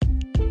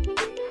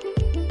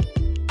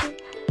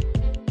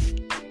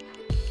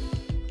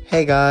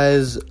Hey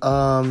guys,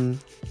 I'm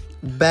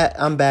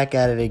back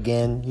at it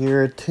again.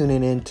 You're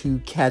tuning into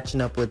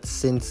Catching Up with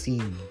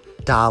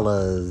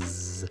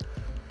Cincydollaz.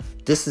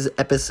 This is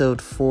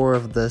episode 4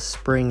 of the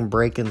spring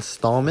break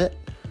installment,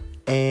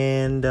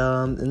 and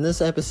in this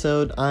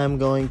episode, I'm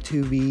going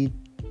to be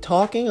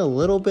talking a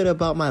little bit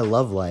about my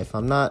love life.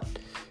 I'm not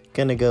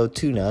gonna go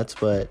too nuts,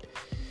 but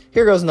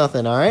here goes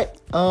nothing. All right.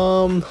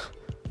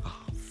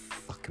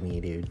 Fuck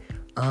me, dude.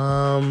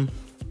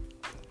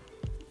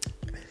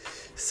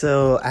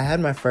 So I had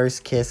my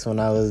first kiss when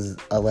I was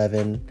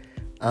 11.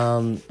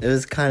 It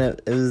was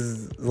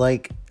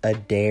like a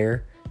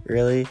dare,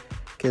 really,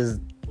 because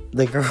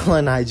the girl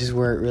and I just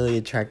weren't really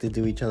attracted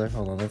to each other.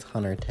 Hold on, that's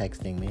Hunter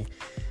texting me.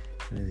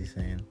 What is he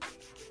saying?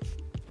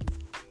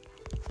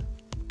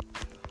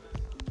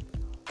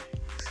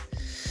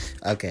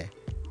 Okay.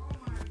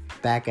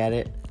 Back at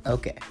it.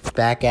 Okay.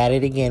 Back at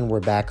it again. We're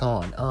back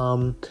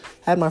on.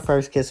 Had my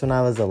first kiss when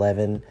I was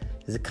 11.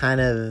 Is it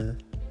kind of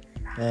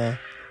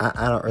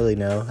I don't really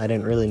know. I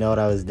didn't really know what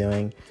I was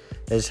doing.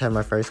 I just had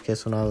my first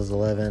kiss when I was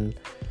 11.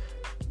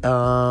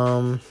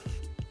 I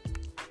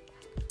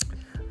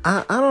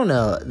don't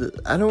know.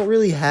 I don't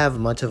really have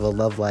much of a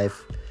love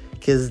life,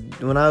 because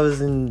when I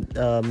was in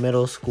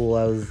middle school,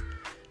 I was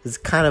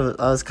kind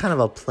of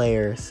a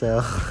player, so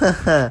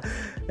I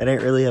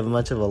didn't really have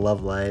much of a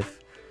love life.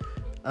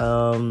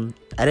 I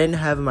didn't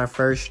have my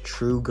first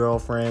true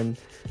girlfriend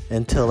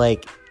until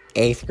like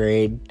 8th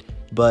grade.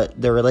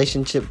 But the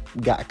relationship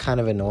got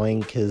kind of annoying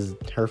because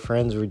her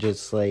friends were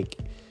just, like,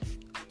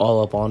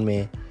 all up on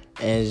me.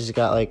 And it just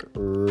got, like,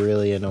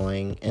 really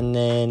annoying. And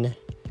then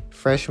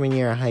freshman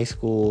year of high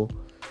school,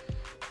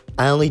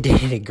 I only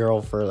dated a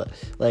girl for,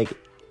 I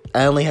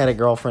only had a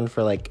girlfriend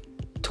for,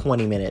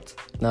 20 minutes.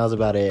 And that was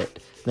about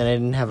it. Then I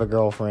didn't have a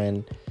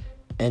girlfriend.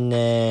 And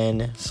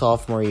then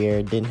sophomore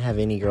year, didn't have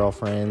any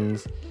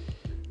girlfriends.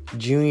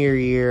 Junior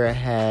year, I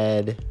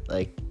had,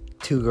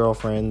 2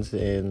 girlfriends,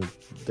 and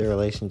the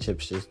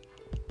relationships just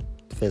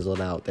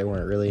fizzled out. They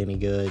weren't really any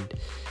good.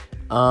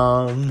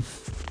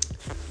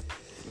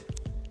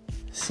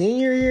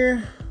 Senior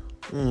year,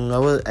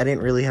 I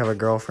didn't really have a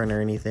girlfriend or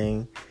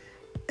anything.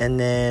 And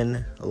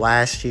then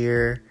last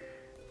year,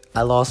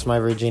 I lost my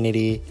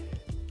virginity,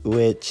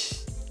 which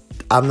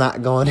I'm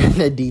not going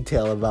into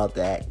detail about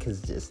that,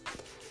 because it's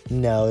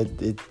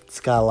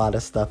got a lot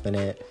of stuff in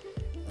it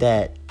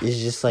that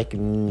is just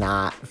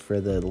not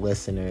for the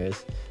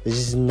listeners. It's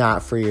just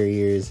not for your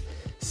ears.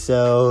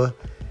 So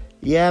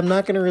yeah, I'm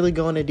not gonna really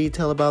go into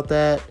detail about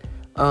that.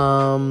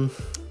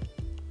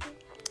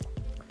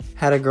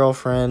 Had a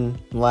girlfriend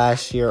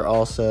last year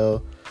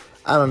also.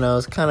 I don't know,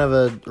 it's kind of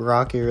a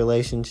rocky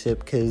relationship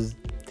because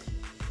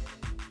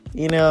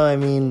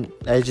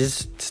I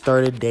just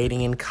started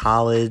dating in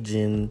college,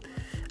 and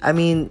I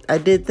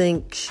did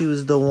think she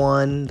was the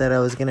one that I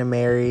was gonna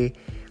marry.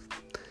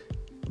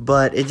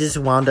 But it just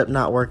wound up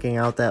not working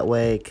out that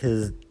way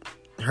because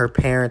her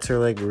parents are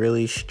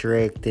really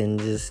strict, and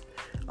just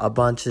a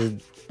bunch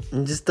of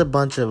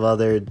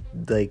other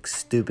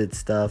stupid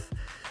stuff.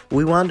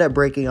 We wound up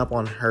breaking up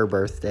on her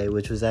birthday,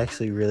 which was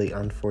actually really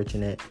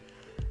unfortunate.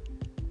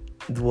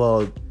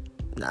 Well,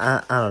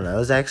 I don't know. It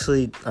was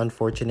actually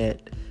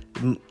unfortunate,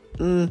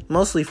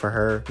 mostly for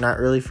her, not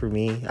really for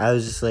me. I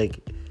was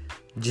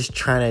just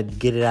trying to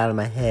get it out of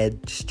my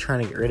head, just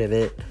trying to get rid of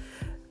it.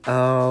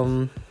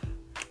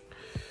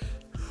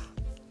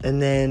 And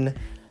then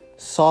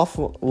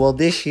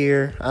this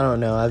year, I don't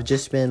know, I've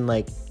just been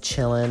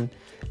chilling.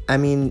 I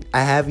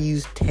have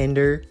used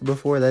Tinder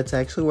before. That's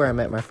actually where I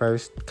met my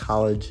first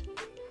college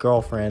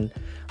girlfriend.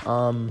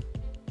 I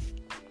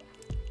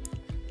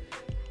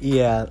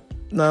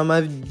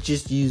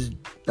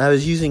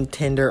was using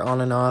Tinder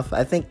on and off.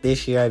 I think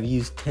this year I've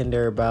used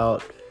Tinder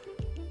about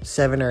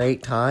 7 or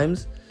 8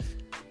 times,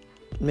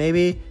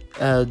 maybe.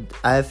 I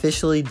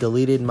officially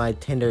deleted my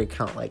Tinder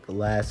account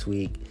last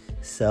week.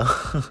 So,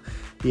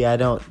 yeah, I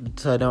don't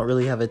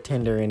really have a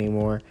Tinder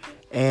anymore.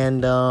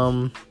 And,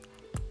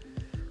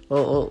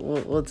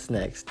 what's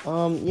next?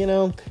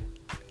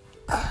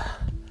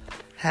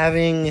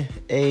 Having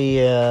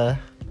a,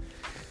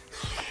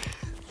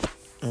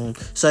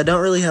 so I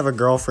don't really have a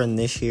girlfriend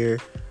this year.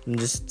 I'm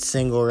just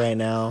single right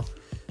now,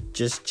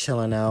 just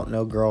chilling out,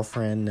 no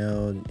girlfriend,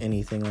 no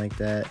anything like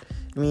that.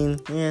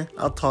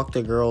 I'll talk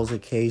to girls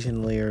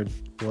occasionally or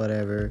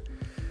whatever.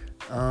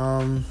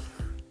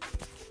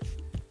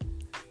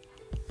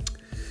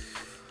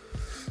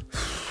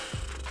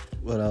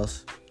 What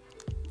else?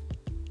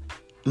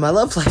 My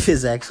love life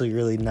is actually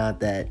really not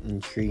that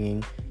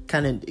intriguing.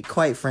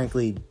 Quite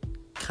frankly,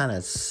 kind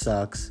of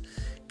sucks.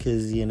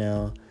 Because,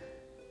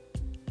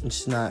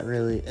 it's not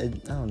really, I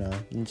don't know.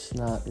 It's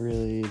not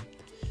really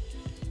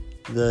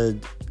I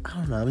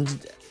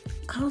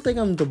don't think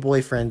I'm the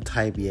boyfriend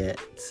type yet.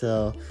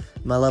 So,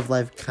 my love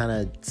life kind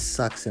of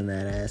sucks in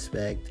that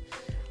aspect.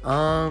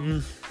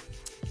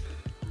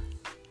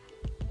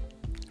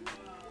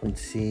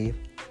 Let's see.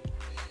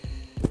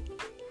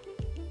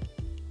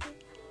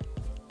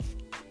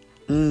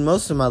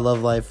 Most of my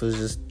love life was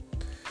just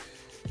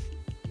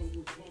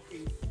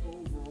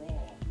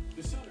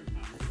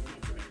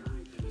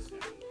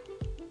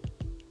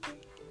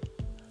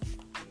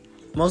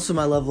most of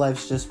my love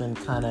life's just been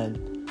kind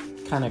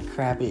of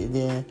crappy.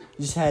 Yeah,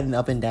 just had an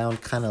up and down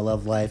kind of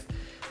love life.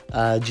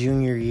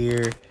 Junior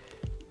year,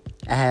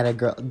 I had a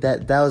girl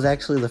that was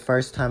actually the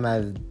first time I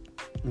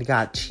actually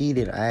got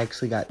cheated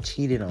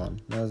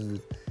on. That was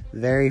the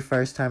very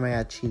first time I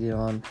got cheated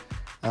on.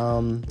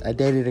 I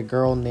dated a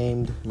girl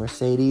named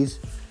Mercedes.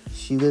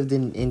 She lived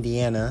in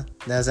Indiana.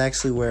 That was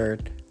actually where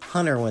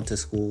Hunter went to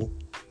school.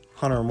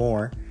 Hunter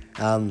Moore.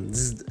 I'm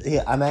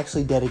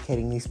actually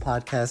dedicating these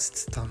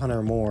podcasts to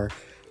Hunter Moore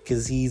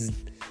because he's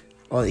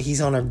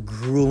on a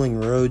grueling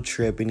road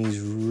trip and he's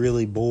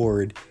really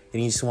bored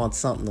and he just wants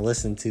something to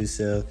listen to.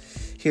 So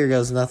here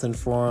goes nothing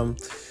for him.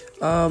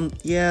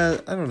 Yeah,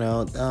 I don't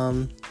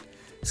know.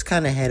 It's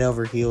kind of head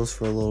over heels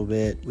for a little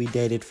bit. We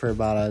dated for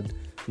about a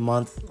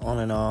month on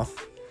and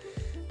off.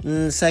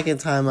 And the second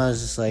time I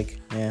was just like,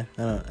 I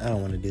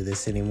don't want to do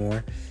this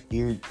anymore.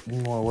 You're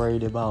more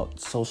worried about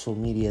social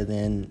media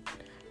than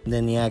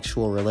the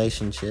actual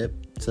relationship.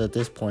 So at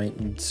this point,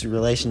 it's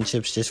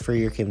relationships just for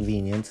your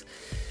convenience.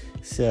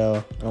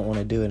 So I don't want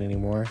to do it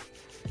anymore.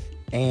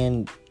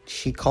 And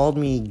she called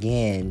me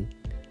again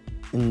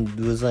and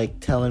was like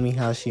telling me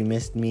how she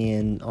missed me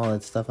and all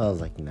that stuff. I was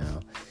like,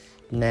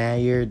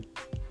 you're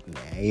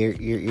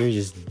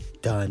just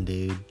done,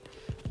 dude.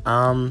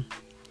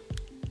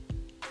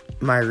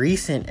 My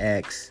recent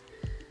ex,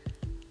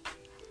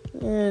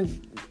 I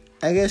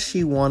guess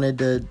she wanted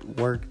to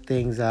work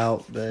things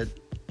out, but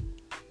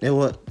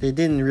it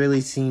didn't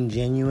really seem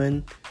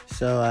genuine.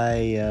 So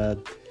I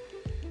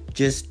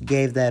just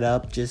gave that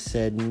up. Just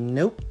said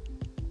nope,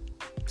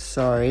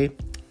 sorry,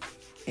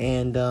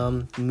 and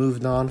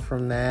moved on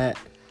from that.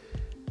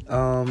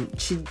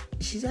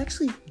 She's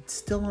actually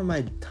still on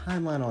my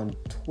timeline on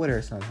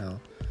Twitter somehow.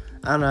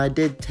 I don't know. I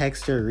did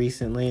text her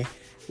recently.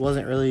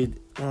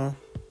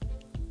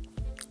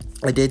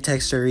 I did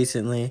text her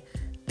recently,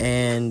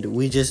 and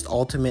we just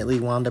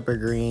ultimately wound up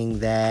agreeing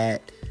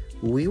that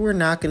we were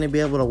not going to be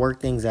able to work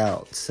things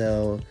out.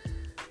 So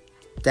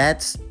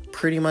that's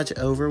pretty much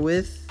over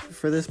with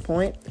for this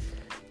point.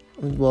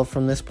 Well,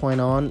 from this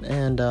point on,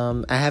 and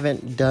I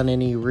haven't done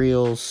any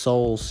real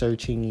soul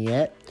searching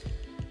yet.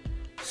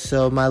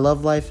 So my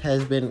love life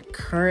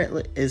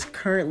is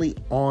currently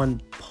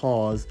on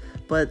pause.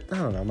 But I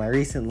don't know, my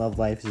recent love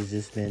life has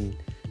just been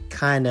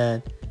kind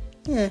of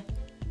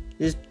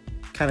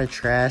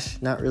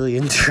trash, not really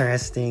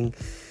interesting.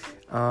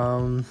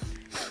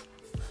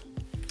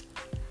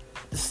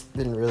 It's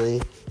been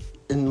really,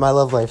 and my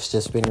love life's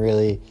just been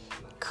really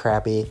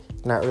crappy,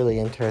 not really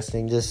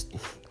interesting.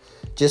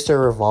 Just a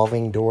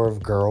revolving door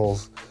of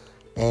girls,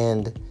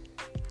 and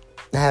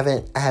I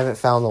haven't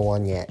found the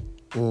one yet.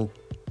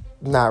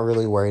 Not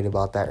really worried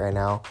about that right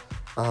now.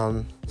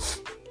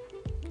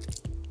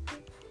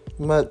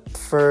 But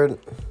for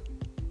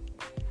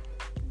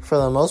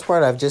the most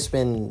part, I've just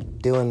been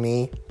doing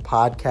me,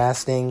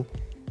 podcasting.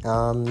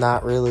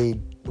 Not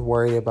really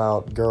worried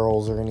about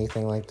girls or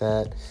anything like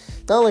that.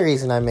 The only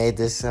reason I made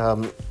this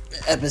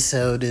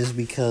episode is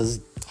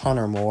because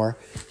Hunter Moore.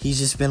 He's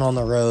just been on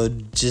the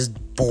road, just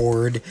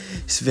bored.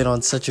 He's been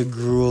on such a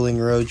grueling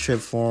road trip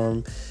for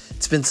him.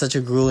 It's been such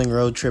a grueling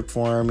road trip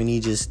for him, and he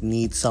just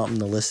needs something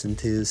to listen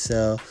to.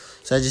 So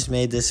I just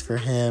made this for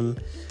him.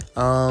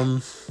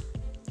 I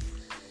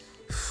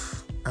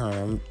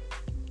don't know.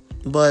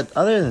 But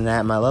other than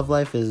that, my love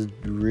life is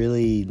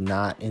really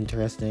not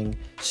interesting.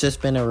 It's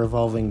just been a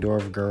revolving door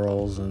of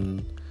girls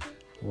and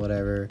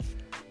whatever.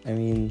 I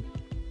mean,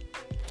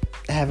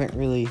 I haven't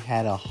really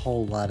had a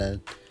whole lot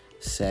of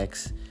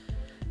sex.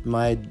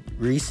 My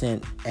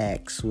recent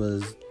ex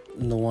was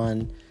the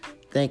one. I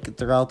think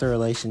throughout the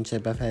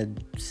relationship, I've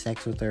had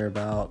sex with her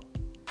about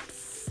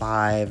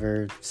 5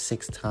 or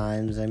 6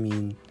 times. I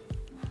mean,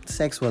 the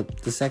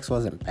sex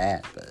wasn't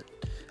bad, but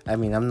I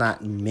mean, I'm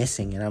not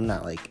missing it. I'm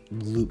not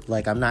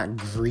I'm not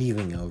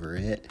grieving over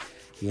it,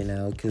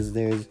 because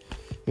there's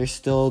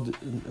still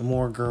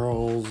more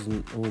girls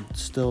and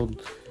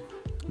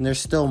there's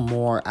still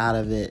more out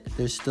of it.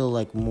 There's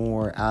still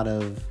more out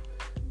of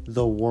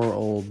the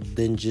world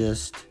than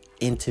just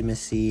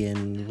intimacy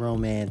and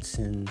romance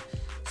and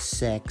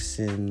sex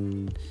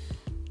and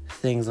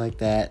things like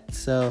that.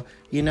 So,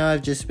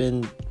 I've just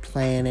been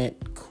playing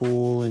it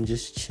cool and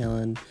just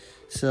chilling.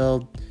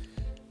 So,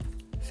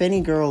 if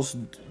any girls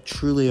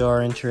truly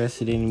are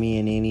interested in me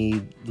and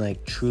any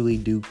truly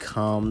do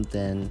come,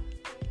 then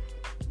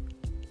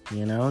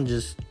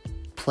just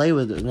play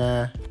with it.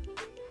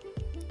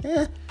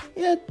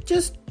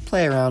 Just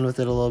play around with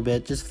it a little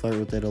bit, just flirt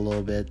with it a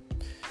little bit,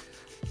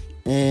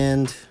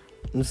 and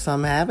if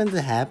something happens,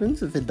 it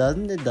happens. If it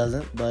doesn't, it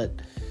doesn't. But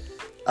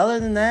other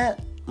than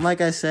that,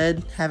 like I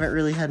said, haven't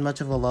really had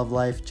much of a love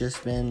life,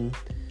 just been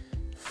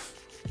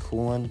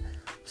cooling.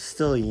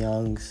 Still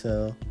young,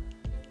 so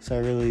I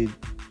really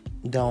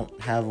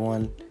don't have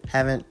one.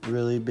 Haven't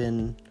really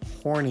been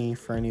horny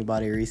for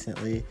anybody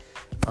recently.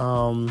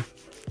 I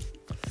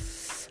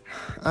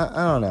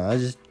don't know. I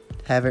just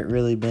haven't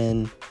really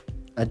been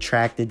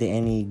attracted to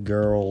any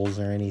girls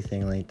or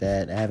anything like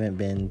that. I haven't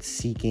been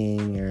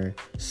seeking or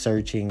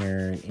searching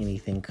or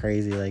anything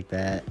crazy like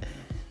that.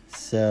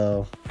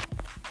 So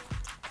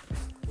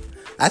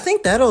I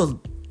think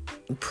that'll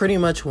pretty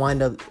much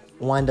wind up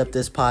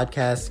this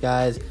podcast,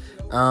 guys.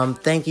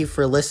 Thank you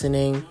for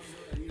listening.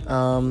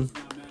 Have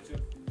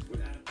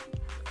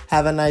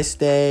a nice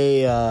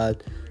day.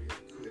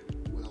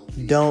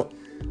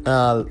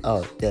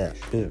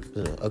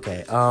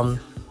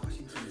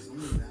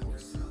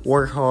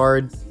 Work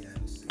hard.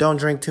 Don't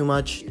drink too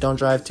much. Don't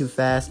drive too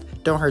fast.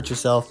 Don't hurt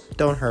yourself.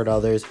 Don't hurt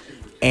others.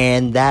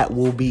 And that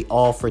will be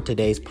all for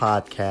today's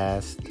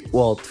podcast.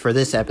 Well, for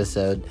this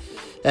episode.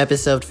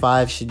 Episode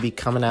 5 should be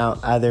coming out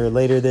either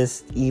later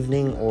this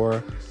evening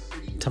or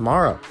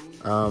tomorrow.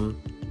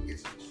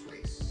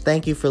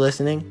 Thank you for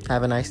listening.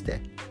 Have a nice day.